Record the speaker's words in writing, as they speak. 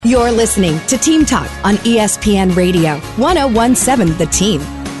You're listening to Team Talk on ESPN Radio, 101.7 The Team.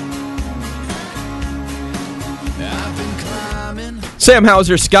 Sam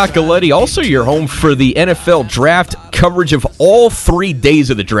Hauser, Scott Galletti, also your home for the NFL Draft coverage of all 3 days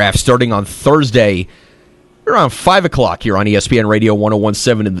of the draft, starting on Thursday around 5 o'clock here on ESPN Radio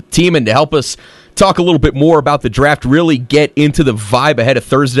 101.7 in The Team. And to help us talk a little bit more about the draft, really get into the vibe ahead of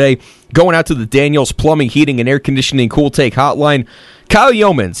Thursday, going out to the Daniels Plumbing, Heating, and Air Conditioning Cool Take Hotline, Kyle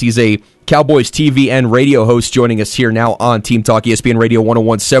Youmans. He's a Cowboys TV and radio host joining us here now on Team Talk, ESPN Radio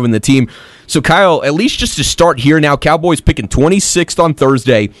 101.7 The Team. So, Kyle, at least just to start here now, Cowboys picking 26th on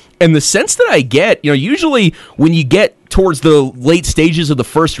Thursday, and the sense that I get, usually when you get towards the late stages of the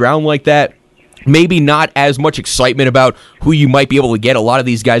first round like that, maybe not as much excitement about who you might be able to get. A lot of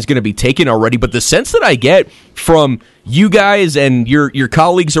these guys going to be taken already, but the sense that I get from you guys and your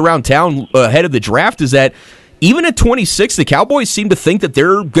colleagues around town ahead of the draft is that even at 26, the Cowboys seem to think that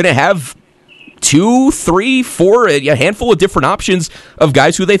they're going to have 2, 3, 4, a handful of different options of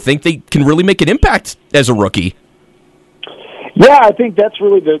guys who they think they can really make an impact as a rookie. Yeah, I think that's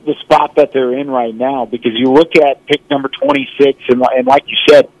really the spot that they're in right now, because you look at pick number 26, and like you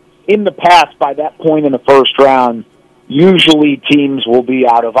said, in the past, by that point in the first round, usually teams will be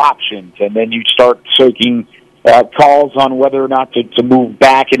out of options, and then you start taking calls on whether or not to move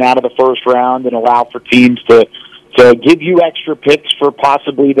back and out of the first round and allow for teams to give you extra picks for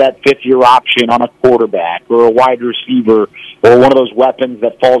possibly that fifth-year option on a quarterback or a wide receiver or one of those weapons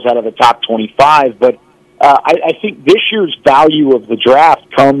that falls out of the top 25. But I think this year's value of the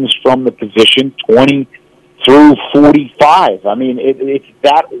draft comes from the position 20 through 45. I mean, it's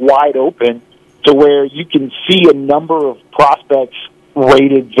that wide open to where you can see a number of prospects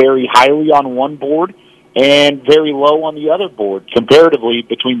rated very highly on one board and very low on the other board, comparatively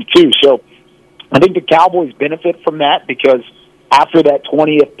between the two. So I think the Cowboys benefit from that, because after that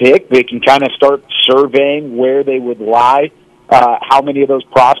 20th pick, they can kind of start surveying where they would lie, how many of those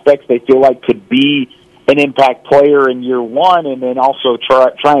prospects they feel like could be an impact player in year one, and then also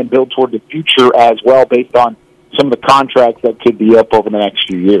try and build toward the future as well based on some of the contracts that could be up over the next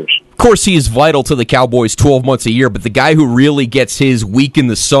few years. Of course, he is vital to the Cowboys 12 months a year, but the guy who really gets his week in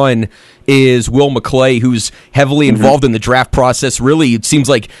the sun is Will McClay, who's heavily involved in the draft process. Really, it seems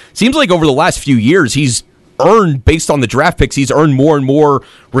like over the last few years, he's earned, based on the draft picks, he's earned more and more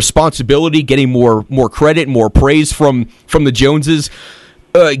responsibility, getting more credit, more praise from the Joneses.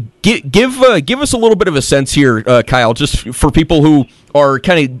 Give us a little bit of a sense here, Kyle, just for people who are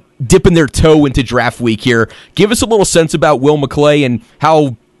kind of dipping their toe into draft week here. Give us a little sense about Will McClay and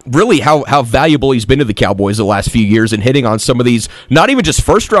how valuable he's been to the Cowboys the last few years and hitting on some of these, not even just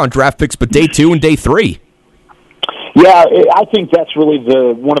first-round draft picks, but day 2 and day 3. Yeah, I think that's really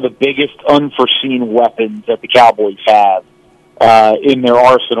one of the biggest unforeseen weapons that the Cowboys have in their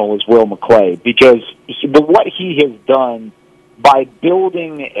arsenal is Will McClay, because what he has done by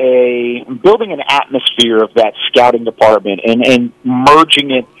building an atmosphere of that scouting department and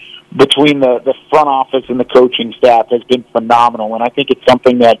merging it between the front office and the coaching staff has been phenomenal. And I think it's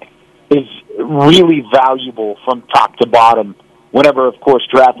something that is really valuable from top to bottom whenever, of course,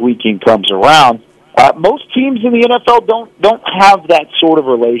 draft weekend comes around. Most teams in the NFL don't have that sort of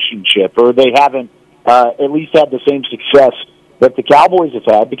relationship, or they haven't at least had the same success that the Cowboys have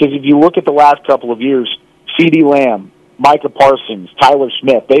had, because if you look at the last couple of years, CeeDee Lamb, Micah Parsons, Tyler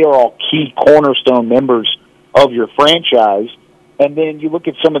Smith, they are all key cornerstone members of your franchise. And then you look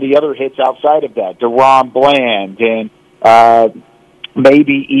at some of the other hits outside of that, DaRon Bland and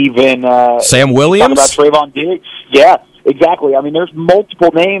maybe even Sam Williams? Talk about Trayvon Diggs. Yeah, exactly. I mean, there's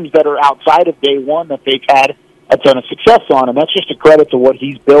multiple names that are outside of day one that they've had a ton of success on, and that's just a credit to what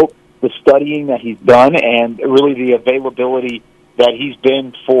he's built, the studying that he's done, and really the availability that he's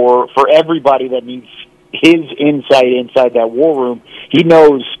been for everybody that needs his insight inside that war room. He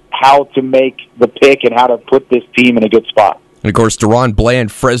knows how to make the pick and how to put this team in a good spot. And, of course, DaRon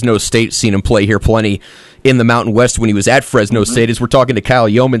Bland, Fresno State, seen him play here plenty in the Mountain West when he was at Fresno State. As we're talking to Kyle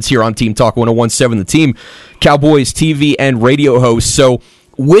Youmans here on Team Talk 101.7 The Team, Cowboys TV and radio host. So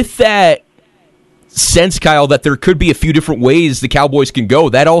with that sense, Kyle, that there could be a few different ways the Cowboys can go,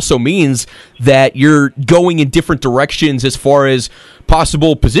 that also means that you're going in different directions as far as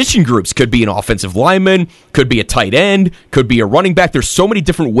possible position groups. Could be an offensive lineman, could be a tight end, could be a running back. There's so many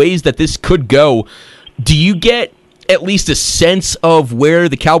different ways that this could go. Do you get at least a sense of where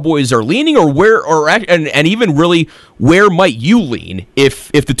the Cowboys are leaning, and even really where might you lean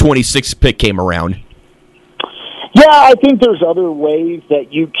if the 26th pick came around? Yeah, I think there's other ways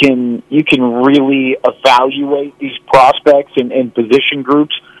that you can really evaluate these prospects and position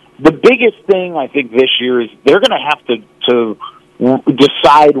groups. The biggest thing I think this year is they're going to have to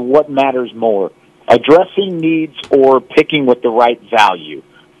decide what matters more, addressing needs or picking with the right value,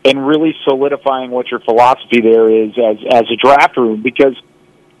 and really solidifying what your philosophy there is as a draft room, because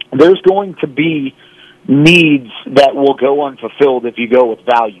there's going to be needs that will go unfulfilled if you go with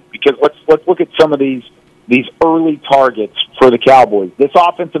value. Because let's look at some of these early targets for the Cowboys. This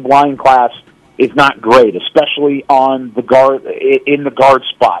offensive line class is not great, especially on the guard in the guard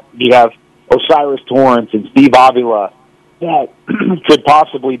spot. You have Osiris Torrance and Steve Avila that could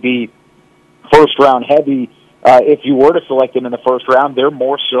possibly be first-round heavy. If you were to select them in the first round, they're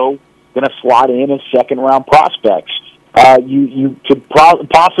more so going to slot in as second-round prospects. You could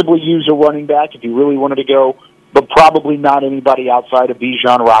possibly use a running back if you really wanted to go, but probably not anybody outside of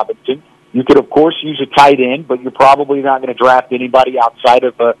Bijan Robinson. You could, of course, use a tight end, but you're probably not going to draft anybody outside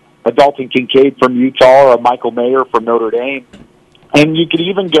of a Dalton Kincaid from Utah or a Michael Mayer from Notre Dame. And you could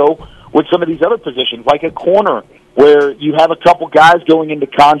even go with some of these other positions, like a corner, where you have a couple guys going into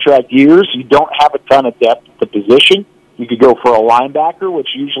contract years. You don't have a ton of depth at the position. You could go for a linebacker, which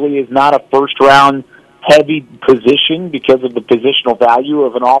usually is not a first-round heavy position because of the positional value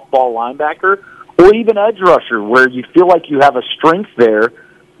of an off-ball linebacker, or even edge rusher, where you feel like you have a strength there,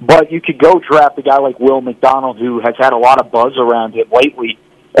 but you could go draft a guy like Will McDonald, who has had a lot of buzz around him lately.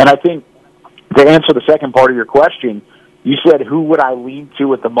 And I think, to answer the second part of your question, you said who would I lean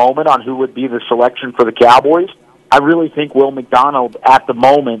to at the moment on who would be the selection for the Cowboys? I really think Will McDonald at the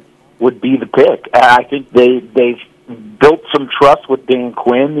moment would be the pick. I think they've built some trust with Dan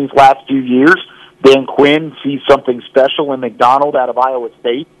Quinn these last few years. Dan Quinn sees something special in McDonald out of Iowa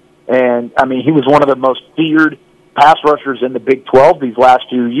State. And, I mean, he was one of the most feared pass rushers in the Big 12 these last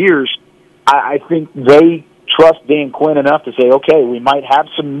few years. I think they trust Dan Quinn enough to say, okay, we might have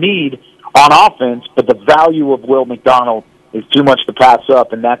some need on offense, but the value of Will McDonald is too much to pass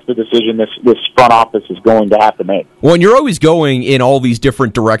up, and that's the decision this front office is going to have to make. Well, and you're always going in all these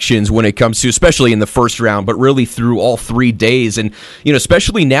different directions when it comes to, especially in the first round, but really through all 3 days. And,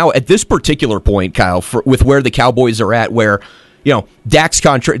 especially now at this particular point, Kyle, with where the Cowboys are at, where, Dak's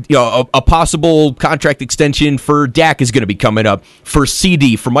contract, a possible contract extension for Dak is going to be coming up, for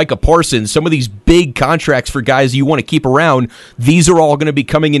CD, for Micah Parsons, some of these big contracts for guys you want to keep around. These are all going to be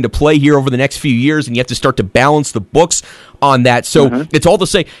coming into play here over the next few years, and you have to start to balance the books on that. So It's all to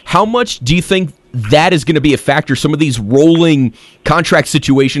say, how much do you think that is going to be a factor? Some of these rolling contract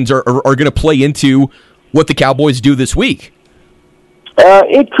situations are going to play into what the Cowboys do this week.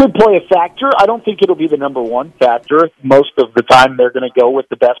 It could play a factor. I don't think it'll be the number one factor. Most of the time, they're going to go with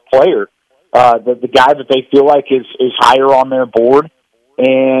the best player, the guy that they feel like is higher on their board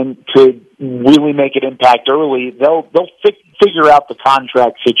and could really make an impact early. They'll figure out the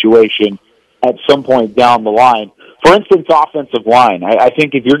contract situation at some point down the line. For instance, offensive line. I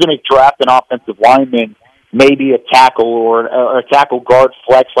think if you're going to draft an offensive lineman, maybe a tackle or a tackle guard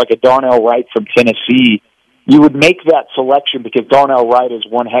flex like a Darnell Wright from Tennessee, you would make that selection because Darnell Wright is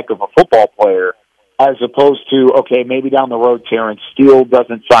one heck of a football player, as opposed to, okay, maybe down the road Terrence Steele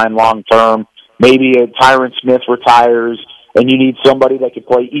doesn't sign long-term, maybe a Tyron Smith retires, and you need somebody that could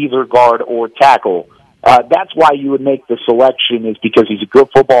play either guard or tackle. That's why you would make the selection, is because he's a good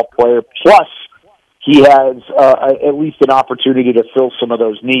football player, plus he has at least an opportunity to fill some of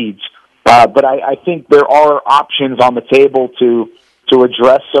those needs. But I think there are options on the table to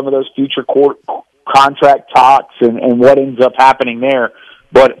address some of those future contract talks and what ends up happening there.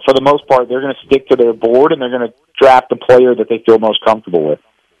 But for the most part, they're going to stick to their board, and they're going to draft a player that they feel most comfortable with.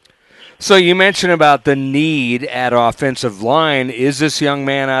 So you mentioned about the need at offensive line. Is this young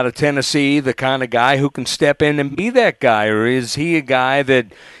man out of Tennessee the kind of guy who can step in and be that guy, or is he a guy that,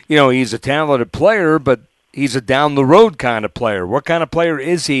 he's a talented player, but he's a down-the-road kind of player? What kind of player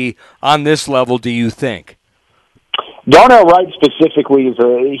is he on this level, do you think? Darnell Wright specifically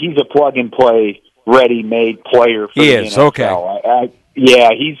he's a plug-and-play, ready-made player for the NFL. Okay.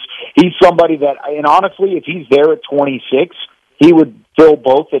 He's somebody that, and honestly, if he's there at 26, he would fill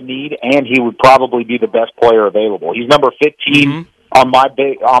both the need, and he would probably be the best player available. He's number 15 on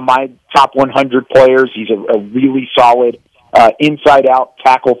my top 100 players. He's a really solid inside-out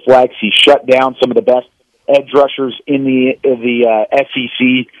tackle flex. He shut down some of the best edge rushers in the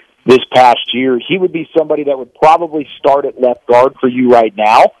SEC this past year. He would be somebody that would probably start at left guard for you right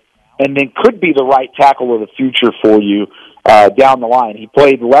now, and then could be the right tackle of the future for you down the line. He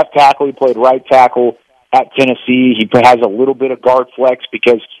played left tackle, he played right tackle at Tennessee. He has a little bit of guard flex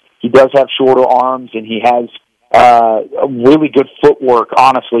because he does have shorter arms, and he has a really good footwork,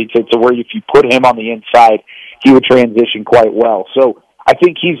 honestly, to where if you put him on the inside, he would transition quite well. So I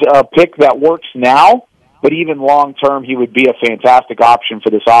think he's a pick that works now, but even long-term, he would be a fantastic option for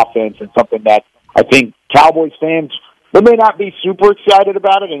this offense, and something that I think Cowboys fans They may not be super excited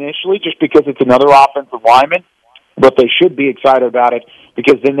about it initially just because it's another offensive lineman, but they should be excited about it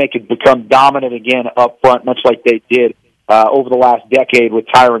because then they could become dominant again up front, much like they did over the last decade with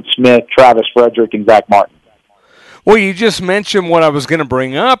Tyron Smith, Travis Frederick, and Zach Martin. Well, you just mentioned what I was going to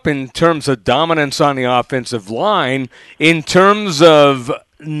bring up in terms of dominance on the offensive line. In terms of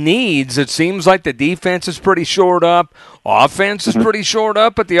needs, it seems like the defense is pretty shored up. Offense is pretty shored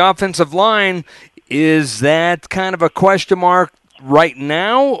up, but the offensive line, is that kind of a question mark right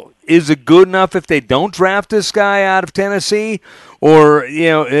now? Is it good enough if they don't draft this guy out of Tennessee? Or,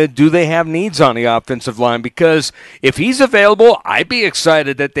 do they have needs on the offensive line? Because if he's available, I'd be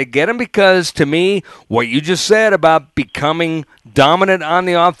excited that they get him because, to me, what you just said about becoming dominant on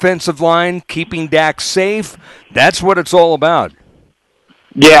the offensive line, keeping Dak safe, that's what it's all about.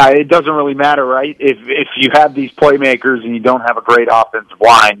 Yeah, it doesn't really matter, right? If you have these playmakers and you don't have a great offensive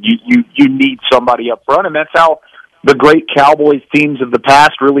line, you need somebody up front, and that's how the great Cowboys teams of the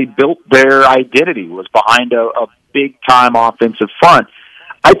past really built their identity, was behind a big-time offensive front.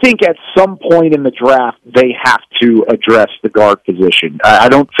 I think at some point in the draft, they have to address the guard position. I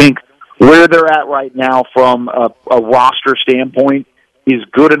don't think where they're at right now from a roster standpoint is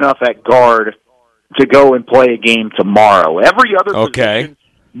good enough at guard to go and play a game tomorrow. Every other position,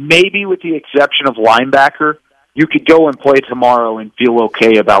 maybe with the exception of linebacker, you could go and play tomorrow and feel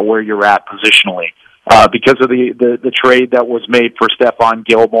okay about where you're at positionally. Because of the trade that was made for Stephon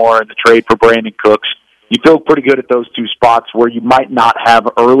Gilmore and the trade for Brandon Cooks, you feel pretty good at those two spots where you might not have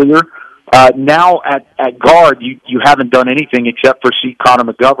earlier. Now at guard, you haven't done anything except for see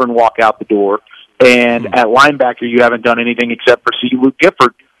Connor McGovern walk out the door, and at linebacker, you haven't done anything except for see Luke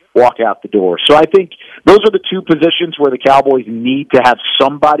Gifford walk out the door. So I think those are the two positions where the Cowboys need to have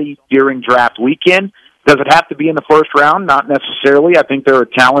somebody during draft weekend. Does it have to be in the first round? Not necessarily. I think there are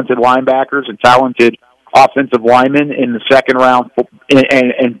talented linebackers and talented offensive linemen in the second round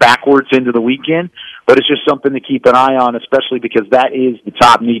and backwards into the weekend, but it's just something to keep an eye on, especially because that is the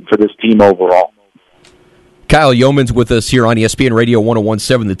top need for this team overall. Kyle Youmans with us here on ESPN Radio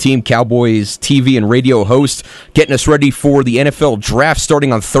 101.7, the team, Cowboys TV and radio host, getting us ready for the NFL Draft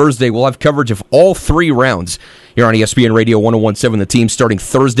starting on Thursday. We'll have coverage of all three rounds here on ESPN Radio 101.7, the team, starting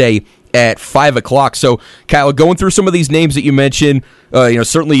Thursday at 5 o'clock. So, Kyle, going through some of these names that you mentioned,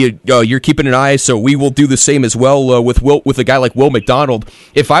 certainly you're keeping an eye, so we will do the same as well with a guy like Will McDonald.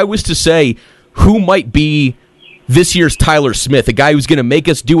 If I was to say who might be this year's Tyler Smith, a guy who's going to make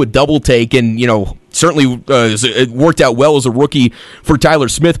us do a double take, and certainly it worked out well as a rookie for Tyler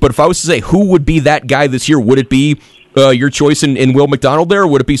Smith, but if I was to say who would be that guy this year, would it be your choice in Will McDonald there, or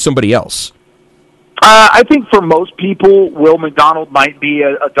would it be somebody else? I think for most people, Will McDonald might be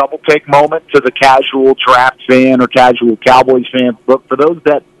a double-take moment to the casual draft fan or casual Cowboys fan. But for those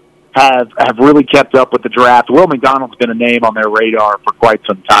that have really kept up with the draft, Will McDonald's been a name on their radar for quite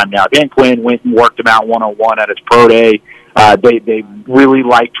some time now. Dan Quinn went and worked him out one-on-one at his pro day. They really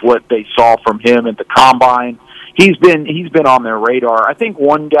liked what they saw from him at the combine. He's been on their radar. I think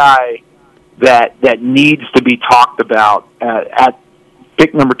one guy that needs to be talked about at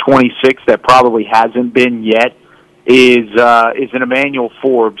pick number 26 that probably hasn't been yet is an Emmanuel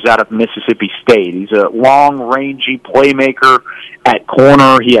Forbes out of Mississippi State. He's a long, rangy playmaker at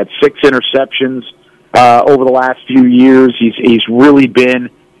corner. He had 6 interceptions over the last few years. He's really been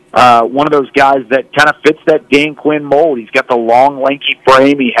one of those guys that kind of fits that Dan Quinn mold. He's got the long, lanky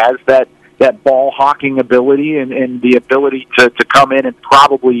frame. He has that ball hawking ability and the ability to come in and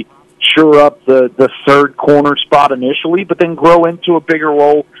probably sure up the third corner spot initially, but then grow into a bigger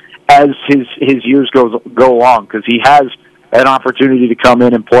role as his years go along, because he has an opportunity to come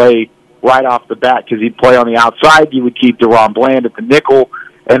in and play right off the bat, because he'd play on the outside. You would keep DeRon Bland at the nickel,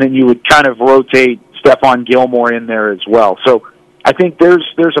 and then you would kind of rotate Stephon Gilmore in there as well. So I think there's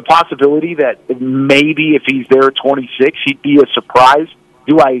a possibility that maybe if he's there at 26, he'd be a surprise.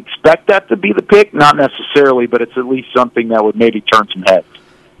 Do I expect that to be the pick? Not necessarily, but it's at least something that would maybe turn some heads.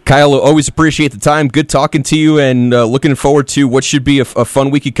 Kyle, always appreciate the time. Good talking to you, and looking forward to what should be a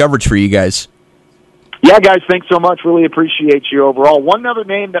fun week of coverage for you guys. Yeah, guys, thanks so much. Really appreciate you overall. One other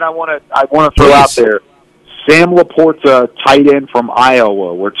name that I want to throw out there: Sam Laporta, tight end from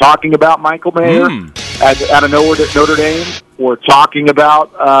Iowa. We're talking about Michael Mayer out of Notre Dame. We're talking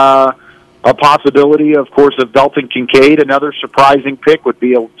about a possibility, of course, of Dalton Kincaid. Another surprising pick would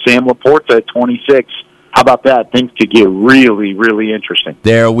be Sam Laporta at 26. How about that? Things could get really, really interesting.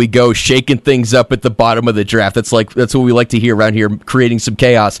 There we go, shaking things up at the bottom of the draft. That's what we like to hear around here, creating some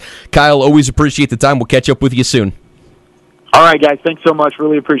chaos. Kyle, always appreciate the time. We'll catch up with you soon. All right, guys. Thanks so much.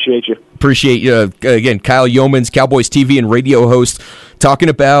 Really appreciate you. Appreciate you again, Kyle Youmans, Cowboys TV and radio host, talking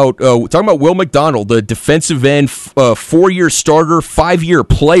about Will McDonald, the defensive end, 4-year starter, 5-year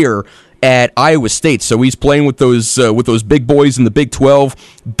player at Iowa State. So he's playing with those big boys in the Big 12.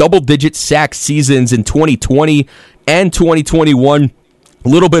 Double-digit sack seasons in 2020 and 2021. A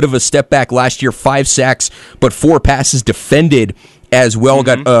little bit of a step back last year, 5 sacks, but 4 passes defended as well.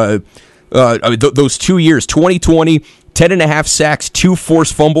 Got those 2 years, 2020. 10.5 sacks, 2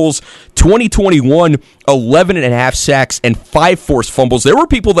 forced fumbles. 2021, 11.5 sacks, and 5 forced fumbles. There were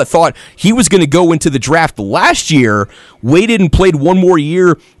people that thought he was going to go into the draft last year, waited and played 1 more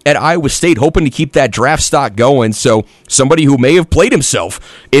year at Iowa State, hoping to keep that draft stock going. So somebody who may have played himself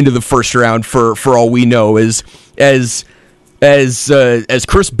into the first round for all we know is as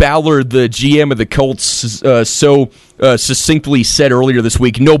Chris Ballard, the GM of the Colts, succinctly said earlier this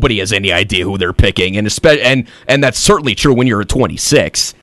week, nobody has any idea who they're picking, and that's certainly true when you're at 26.